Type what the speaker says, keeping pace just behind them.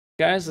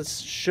Guys, let's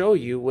show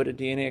you what a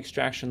DNA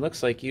extraction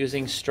looks like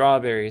using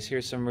strawberries.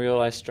 Here's some real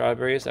life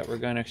strawberries that we're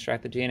going to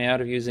extract the DNA out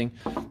of using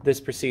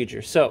this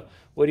procedure. So,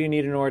 what do you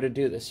need in order to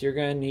do this? You're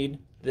going to need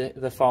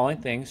the following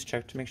things.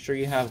 Check to make sure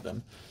you have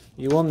them.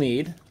 You will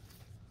need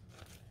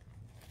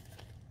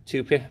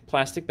 2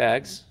 plastic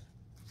bags.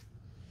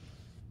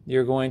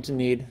 You're going to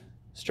need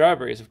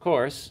strawberries, of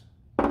course.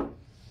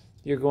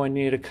 You're going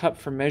to need a cup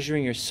for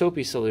measuring your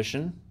soapy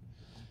solution.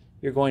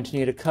 You're going to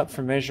need a cup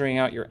for measuring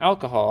out your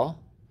alcohol.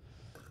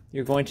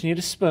 You're going to need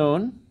a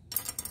spoon,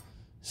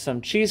 some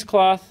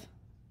cheesecloth,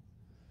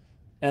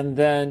 and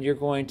then you're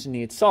going to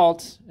need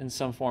salt in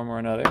some form or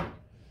another,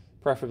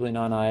 preferably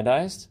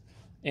non-iodized.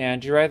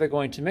 And you're either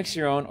going to mix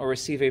your own or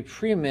receive a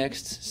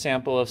pre-mixed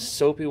sample of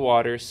soapy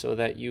water so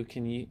that you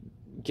can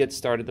get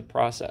started the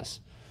process.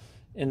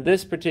 In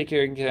this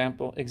particular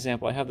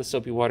example, I have the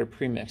soapy water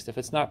pre-mixed. If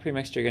it's not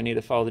pre-mixed, you're going to need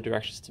to follow the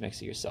directions to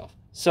mix it yourself.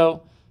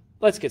 So,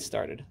 let's get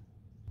started.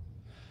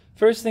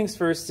 First things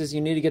first is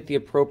you need to get the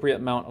appropriate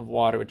amount of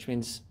water, which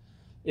means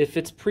if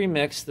it's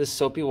pre-mixed, this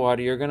soapy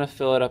water, you're going to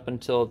fill it up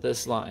until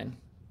this line.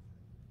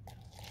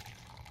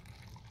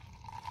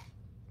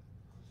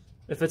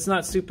 If it's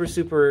not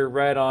super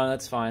right on,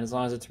 that's fine, as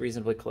long as it's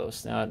reasonably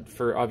close. Now,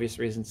 for obvious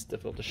reasons, it's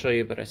difficult to show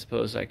you, but I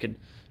suppose I could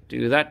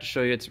do that to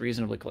show you it's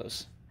reasonably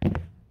close.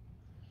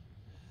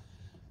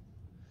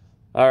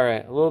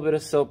 Alright, a little bit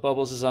of soap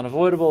bubbles is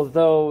unavoidable,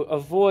 though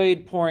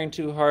avoid pouring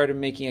too hard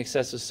and making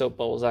excessive soap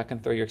bubbles. That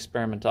can throw your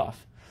experiment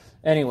off.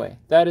 Anyway,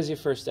 that is your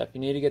first step. You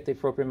need to get the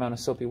appropriate amount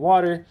of soapy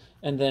water,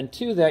 and then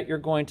to that you're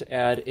going to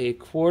add a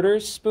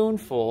 1/4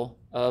 spoonful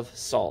of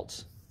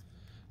salt.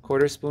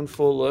 1/4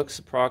 spoonful looks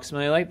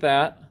approximately like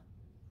that,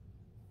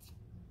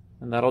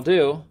 and that'll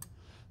do.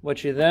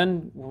 What you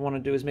then want to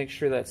do is make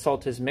sure that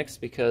salt is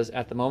mixed, because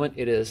at the moment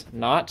it is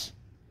not.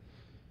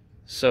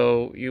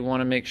 So you want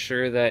to make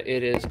sure that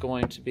it is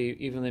going to be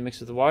evenly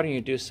mixed with the water, and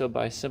you do so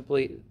by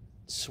simply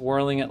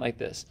swirling it like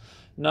this.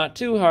 Not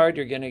too hard,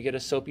 you're going to get a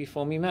soapy,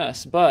 foamy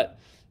mess, but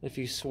if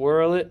you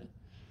swirl it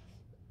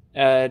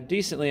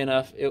decently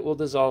enough, it will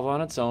dissolve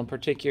on its own,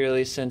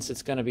 particularly since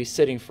it's going to be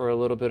sitting for a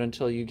little bit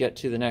until you get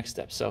to the next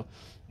step. So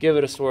give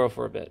it a swirl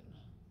for a bit.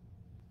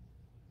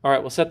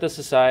 Alright, we'll set this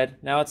aside.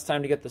 Now it's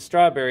time to get the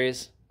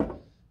strawberries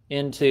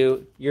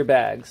into your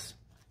bags.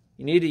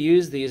 You need to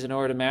use these in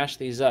order to mash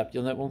these up.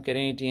 You won't get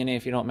any DNA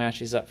if you don't mash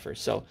these up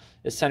first. So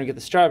it's time to get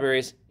the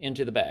strawberries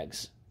into the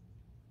bags.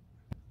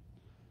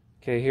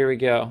 Okay, here we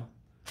go.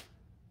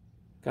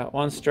 Got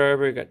 1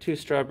 strawberry, got 2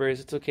 strawberries.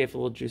 It's okay if a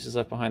little juice is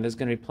left behind. There's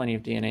going to be plenty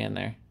of DNA in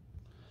there.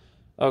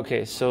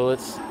 Okay, so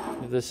let's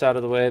move this out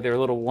of the way. They're a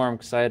little warm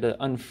because I had to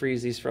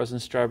unfreeze these frozen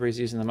strawberries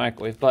using the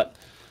microwave. But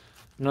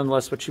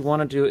nonetheless, what you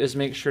want to do is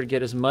make sure to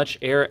get as much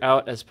air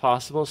out as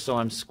possible. So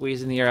I'm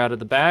squeezing the air out of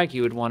the bag.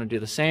 You would want to do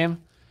the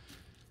same.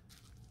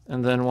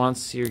 And then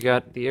once you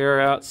got the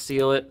air out,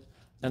 seal it,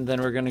 and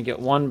then we're going to get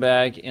 1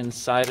 bag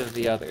inside of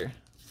the other.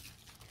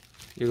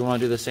 You're going to want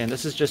to do the same.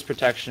 This is just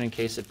protection in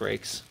case it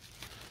breaks.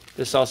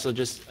 This also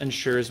just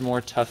ensures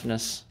more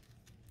toughness.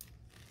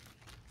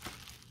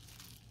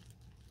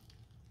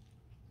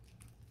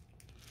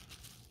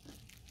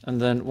 And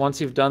then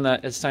once you've done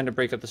that, it's time to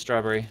break up the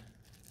strawberry.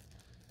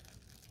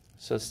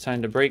 So it's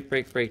time to break.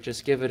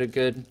 Just give it a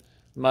good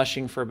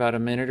mushing for about a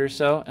minute or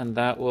so, and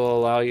that will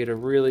allow you to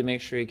really make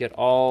sure you get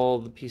all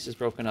the pieces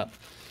broken up.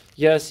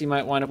 Yes, you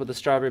might wind up with the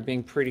strawberry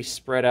being pretty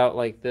spread out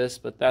like this,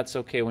 but that's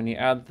okay. When you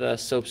add the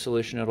soap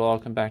solution, it'll all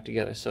come back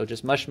together. So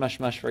just mush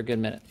for a good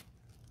minute.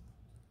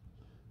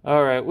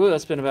 Alright, woo,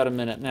 that's been about a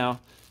minute now.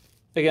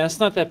 Again,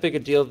 it's not that big a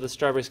deal that the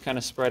strawberry's kind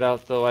of spread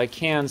out, though I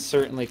can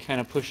certainly kind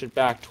of push it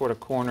back toward a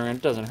corner, and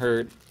it doesn't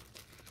hurt.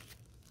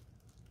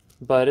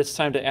 But it's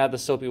time to add the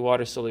soapy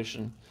water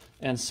solution.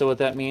 And so what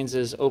that means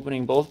is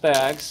opening both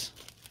bags.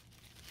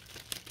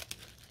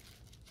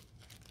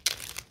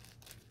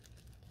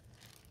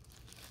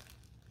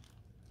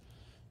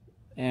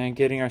 And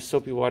getting our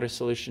soapy water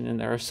solution in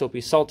there, our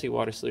soapy salty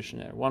water solution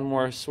in there. 1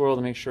 more swirl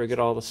to make sure I get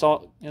all the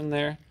salt in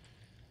there.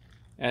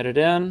 Add it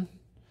in.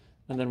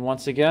 And then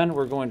once again,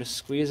 we're going to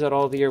squeeze out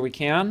all the air we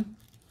can.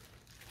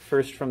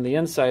 First from the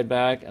inside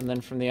bag and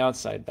then from the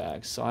outside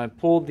bag. So I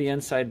pulled the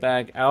inside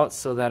bag out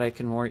so that I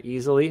can more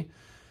easily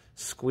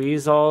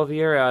squeeze all the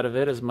air out of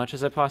it as much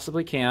as I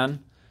possibly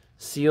can.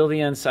 Seal the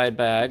inside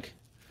bag.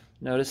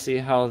 See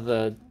how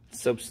the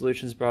soap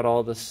solution's brought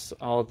all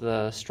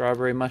the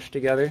strawberry mush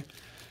together.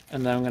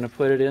 And then I'm going to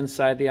put it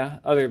inside the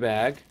other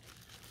bag.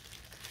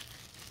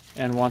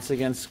 And once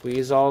again,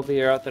 squeeze all the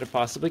air out that I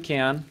possibly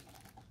can.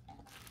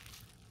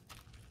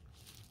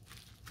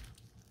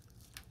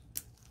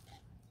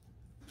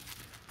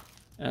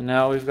 And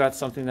now we've got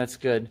something that's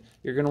good.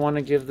 You're going to want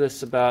to give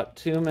this about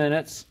 2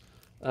 minutes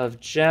of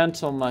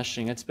gentle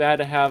mushing. It's bad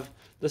to have,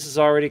 this is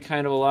already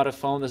kind of a lot of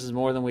foam. This is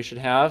more than we should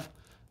have.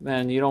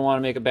 And you don't want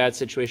to make a bad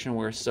situation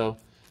worse. So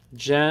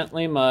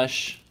gently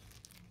mush,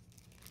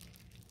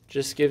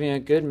 just giving a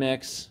good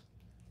mix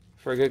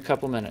for a good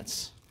couple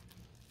minutes.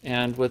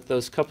 And with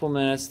those couple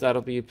minutes,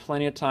 that'll be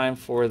plenty of time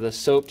for the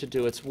soap to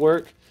do its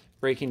work,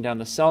 breaking down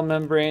the cell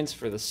membranes,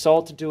 for the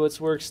salt to do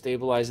its work,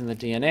 stabilizing the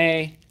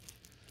DNA.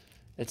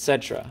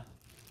 etc.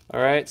 All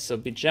right, so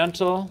be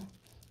gentle,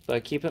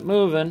 but keep it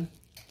moving,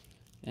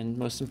 and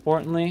most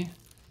importantly,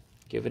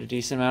 give it a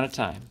decent amount of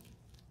time.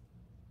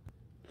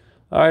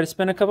 All right, it's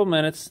been a couple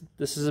minutes.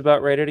 This is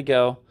about ready to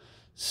go.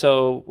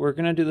 So we're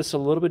going to do this a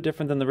little bit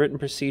different than the written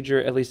procedure,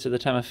 at least at the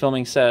time of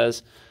filming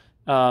says.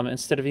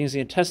 Instead of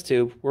using a test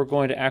tube, we're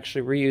going to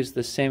actually reuse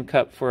the same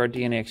cup for our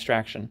DNA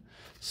extraction.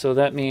 So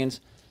that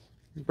means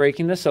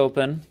breaking this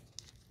open,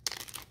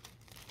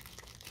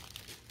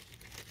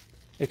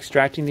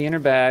 extracting the inner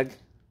bag.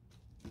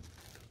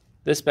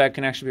 This bag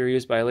can actually be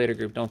reused by a later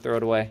group. Don't throw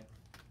it away.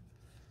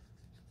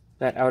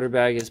 That outer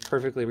bag is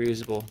perfectly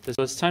reusable.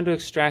 So it's time to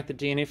extract the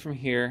DNA from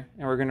here,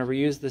 and we're going to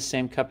reuse the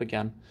same cup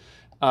again.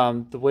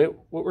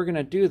 What we're going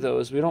to do, though,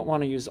 is we don't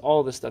want to use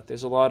all this stuff.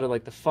 There's a lot of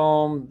like the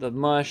foam, the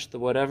mush, the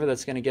whatever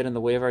that's going to get in the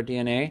way of our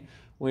DNA.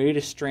 We need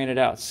to strain it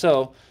out.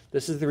 So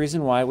this is the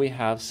reason why we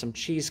have some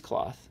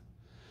cheesecloth.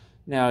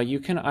 Now, you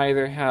can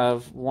either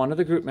have one of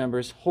the group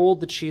members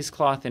hold the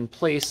cheesecloth in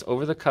place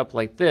over the cup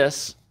like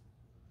this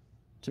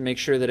to make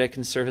sure that it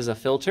can serve as a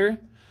filter,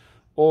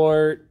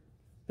 or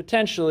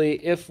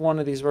potentially, if one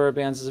of these rubber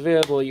bands is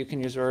available, you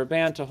can use a rubber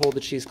band to hold the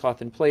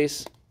cheesecloth in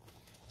place.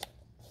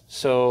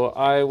 So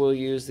I will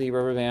use the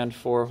rubber band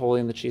for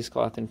holding the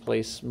cheesecloth in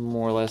place,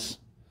 more or less.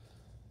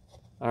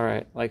 All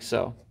right, like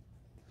so.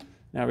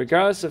 Now,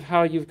 regardless of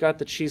how you've got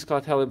the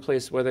cheesecloth held in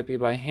place, whether it be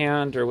by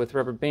hand or with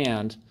rubber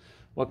band,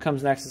 what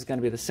comes next is going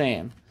to be the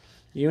same.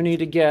 You need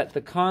to get the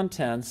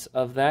contents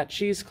of that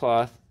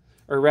cheesecloth,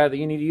 or rather,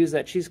 you need to use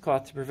that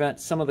cheesecloth to prevent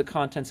some of the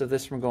contents of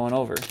this from going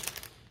over.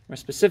 More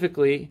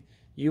specifically,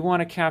 you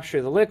want to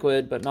capture the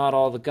liquid, but not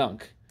all the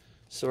gunk.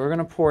 So we're going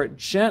to pour it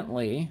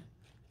gently,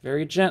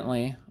 very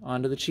gently,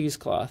 onto the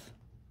cheesecloth.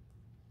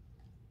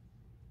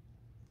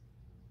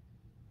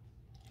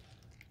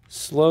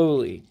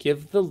 Slowly,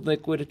 give the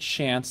liquid a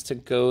chance to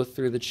go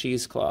through the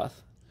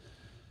cheesecloth.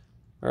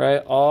 All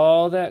right,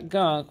 all that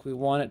gunk, we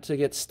want it to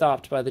get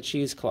stopped by the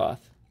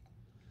cheesecloth.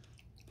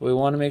 But we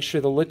want to make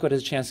sure the liquid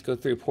has a chance to go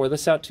through. Pour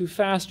this out too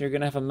fast, and you're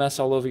going to have a mess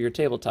all over your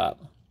tabletop.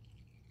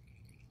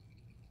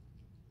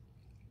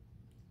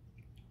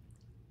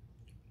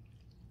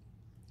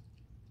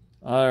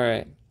 All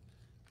right,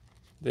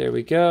 there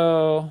we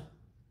go.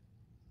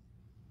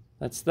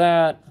 That's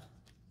that.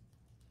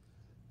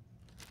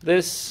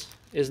 This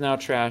is now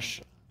trash.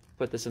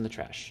 Put this in the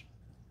trash.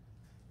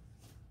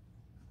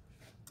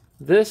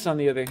 This, on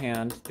the other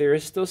hand, there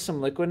is still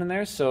some liquid in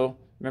there, so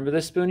remember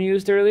this spoon you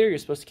used earlier? You're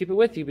supposed to keep it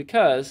with you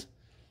because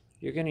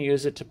you're going to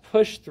use it to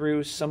push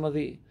through some of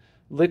the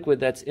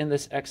liquid that's in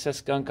this excess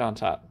gunk on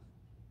top.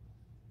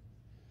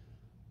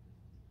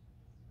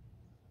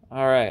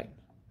 All right.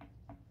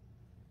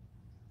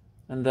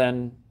 And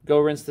then go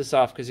rinse this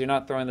off because you're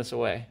not throwing this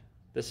away.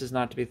 This is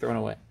not to be thrown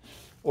away.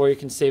 Or you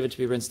can save it to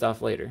be rinsed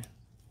off later.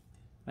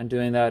 I'm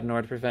doing that in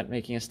order to prevent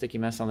making a sticky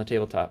mess on the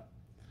tabletop.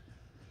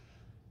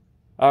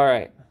 All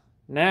right.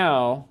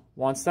 Now,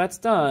 once that's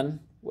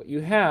done, what you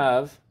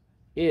have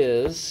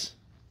is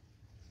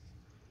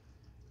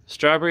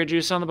strawberry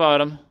juice on the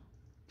bottom,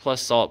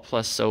 plus salt,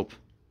 plus soap,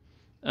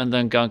 and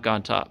then gunk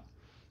on top.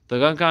 The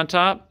gunk on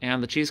top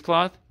and the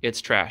cheesecloth,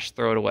 it's trash.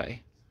 Throw it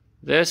away.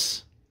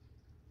 This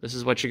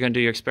is what you're going to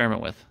do your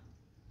experiment with.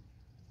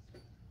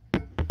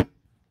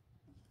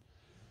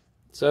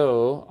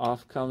 So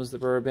off comes the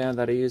rubber band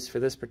that I used for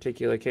this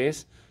particular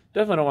case.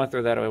 Definitely don't want to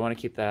throw that away. I want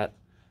to keep that.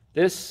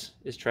 This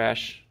is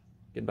trash.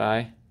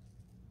 Goodbye.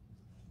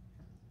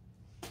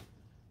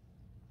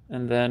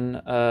 And then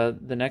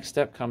the next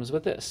step comes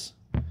with this.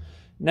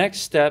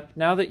 Next step,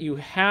 now that you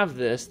have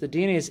this, the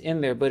DNA is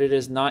in there, but it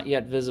is not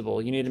yet visible.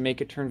 You need to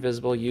make it turn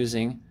visible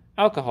using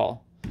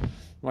alcohol.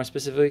 More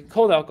specifically,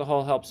 cold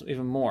alcohol helps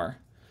even more.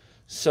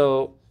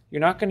 So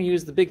you're not going to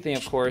use the big thing,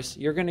 of course.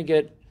 You're going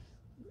to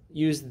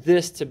use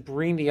this to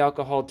bring the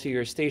alcohol to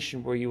your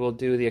station where you will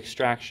do the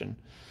extraction.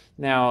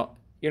 Now,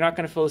 you're not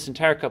going to fill this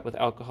entire cup with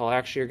alcohol.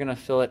 Actually, you're going to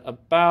fill it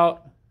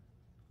about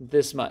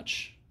this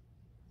much.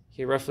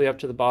 Okay, roughly up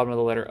to the bottom of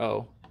the letter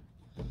O.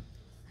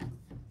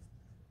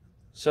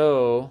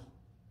 So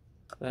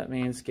that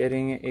means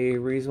getting a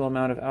reasonable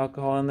amount of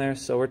alcohol in there.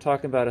 So we're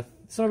talking about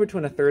somewhere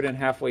between a third and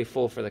halfway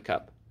full for the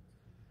cup.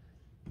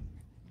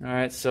 All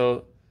right,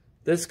 so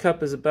this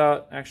cup is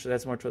about, actually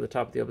that's more toward the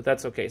top of the O, but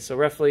that's okay. So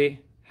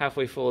roughly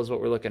halfway full is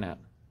what we're looking at.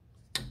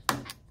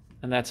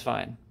 And that's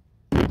fine.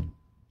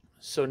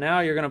 So now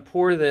you're going to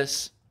pour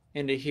this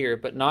into here,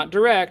 but not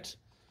direct.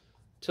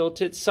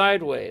 Tilt it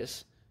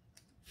sideways,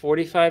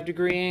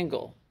 45-degree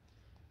angle,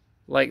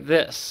 like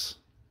this.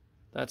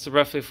 That's a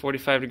roughly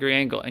 45-degree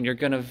angle. And you're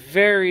going to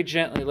very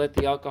gently let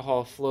the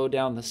alcohol flow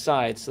down the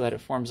side so that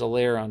it forms a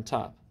layer on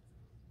top.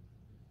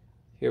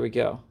 Here we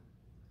go.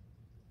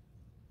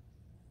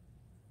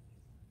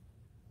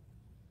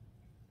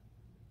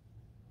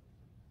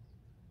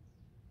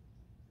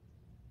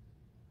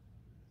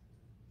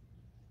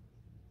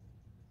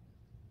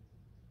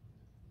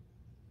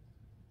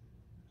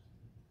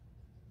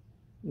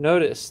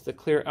 Notice the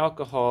clear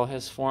alcohol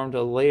has formed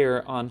a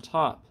layer on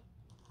top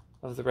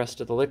of the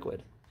rest of the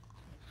liquid.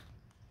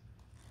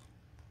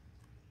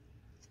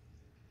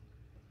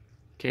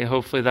 Okay,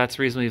 hopefully that's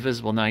reasonably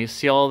visible. Now you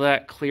see all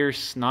that clear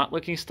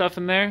snot-looking stuff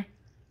in there?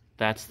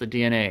 That's the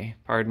DNA.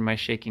 Pardon my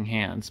shaking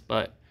hands,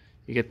 but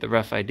you get the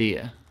rough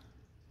idea.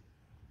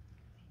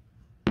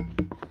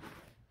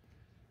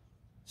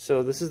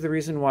 So this is the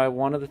reason why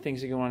one of the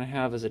things you want to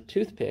have is a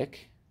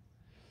toothpick,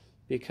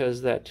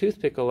 because that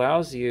toothpick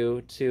allows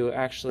you to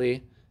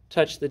actually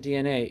touch the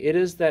DNA. It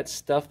is that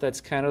stuff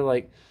that's kind of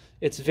like,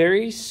 it's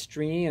very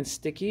stringy and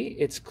sticky.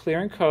 It's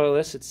clear and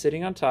colorless. It's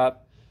sitting on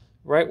top,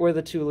 right where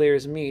the two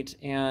layers meet,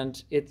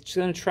 and it's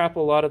going to trap a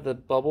lot of the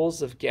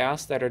bubbles of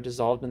gas that are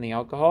dissolved in the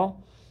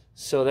alcohol.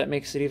 So that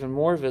makes it even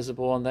more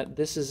visible, and that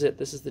this is it.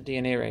 This is the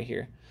DNA right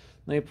here.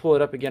 Let me pull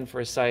it up again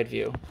for a side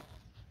view.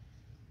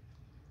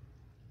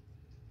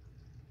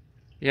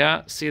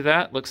 Yeah, see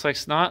that? Looks like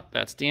snot.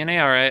 That's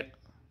DNA, all right.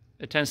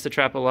 It tends to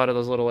trap a lot of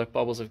those little like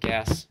bubbles of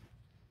gas.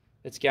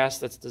 It's gas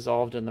that's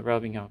dissolved in the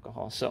rubbing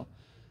alcohol. So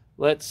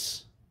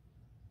let's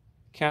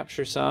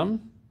capture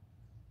some.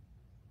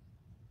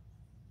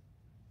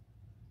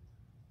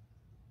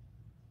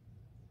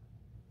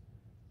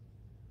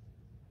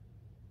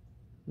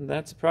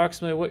 That's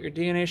approximately what your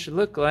DNA should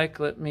look like.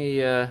 Let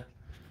me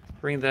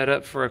bring that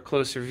up for a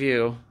closer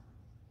view.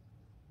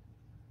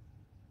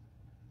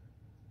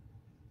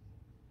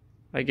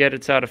 I get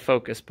it's out of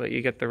focus, but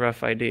you get the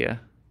rough idea.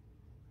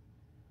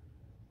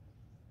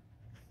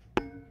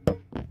 All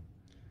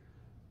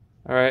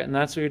right, and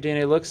that's what your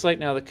DNA looks like.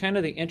 Now,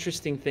 the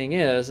interesting thing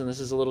is, and this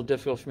is a little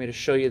difficult for me to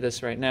show you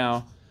this right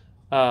now,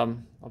 I'll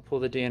pull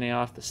the DNA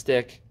off the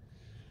stick.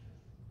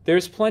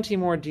 There's plenty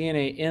more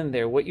DNA in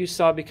there. What you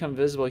saw become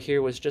visible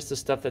here was just the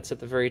stuff that's at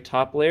the very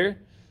top layer.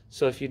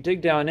 So if you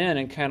dig down in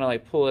and kind of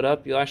like pull it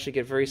up, you'll actually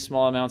get very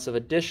small amounts of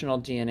additional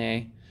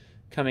DNA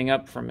coming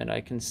up from it. I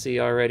can see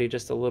already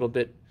just a little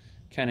bit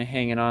kind of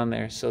hanging on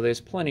there. So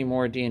there's plenty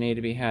more DNA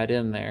to be had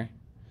in there.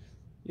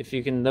 If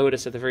you can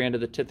notice at the very end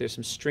of the tip, there's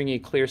some stringy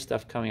clear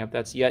stuff coming up.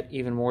 That's yet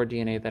even more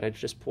DNA that I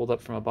just pulled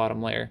up from a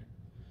bottom layer.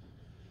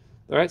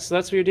 All right, so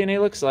that's what your DNA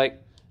looks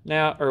like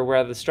now, or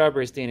rather the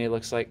strawberry's DNA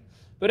looks like.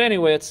 But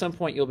anyway, at some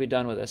point you'll be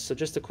done with this. So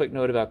just a quick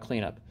note about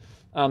cleanup.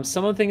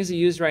 Some of the things you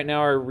use right now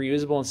are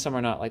reusable and some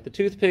are not. Like the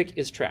toothpick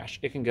is trash.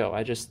 It can go.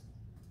 I just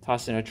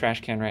tossed it in a trash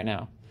can right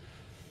now.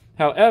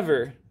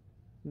 However,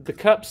 the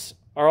cups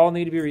are all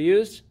need to be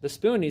reused. The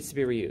spoon needs to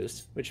be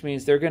reused, which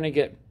means they're going to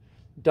get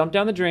dumped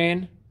down the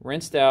drain,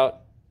 rinsed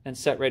out, and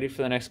set ready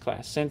for the next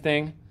class. Same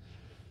thing.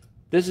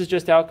 This is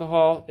just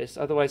alcohol. It's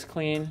otherwise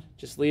clean.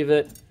 Just leave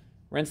it.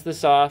 Rinse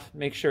this off.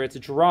 Make sure it's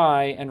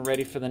dry and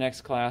ready for the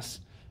next class.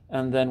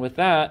 And then with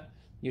that,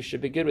 you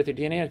should be good with your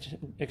DNA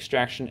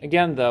extraction.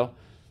 Again, though,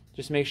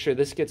 just make sure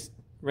this gets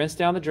rinsed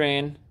down the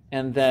drain,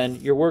 and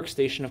then your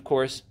workstation, of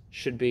course,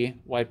 should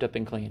be wiped up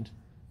and cleaned.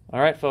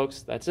 All right,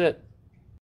 folks, that's it.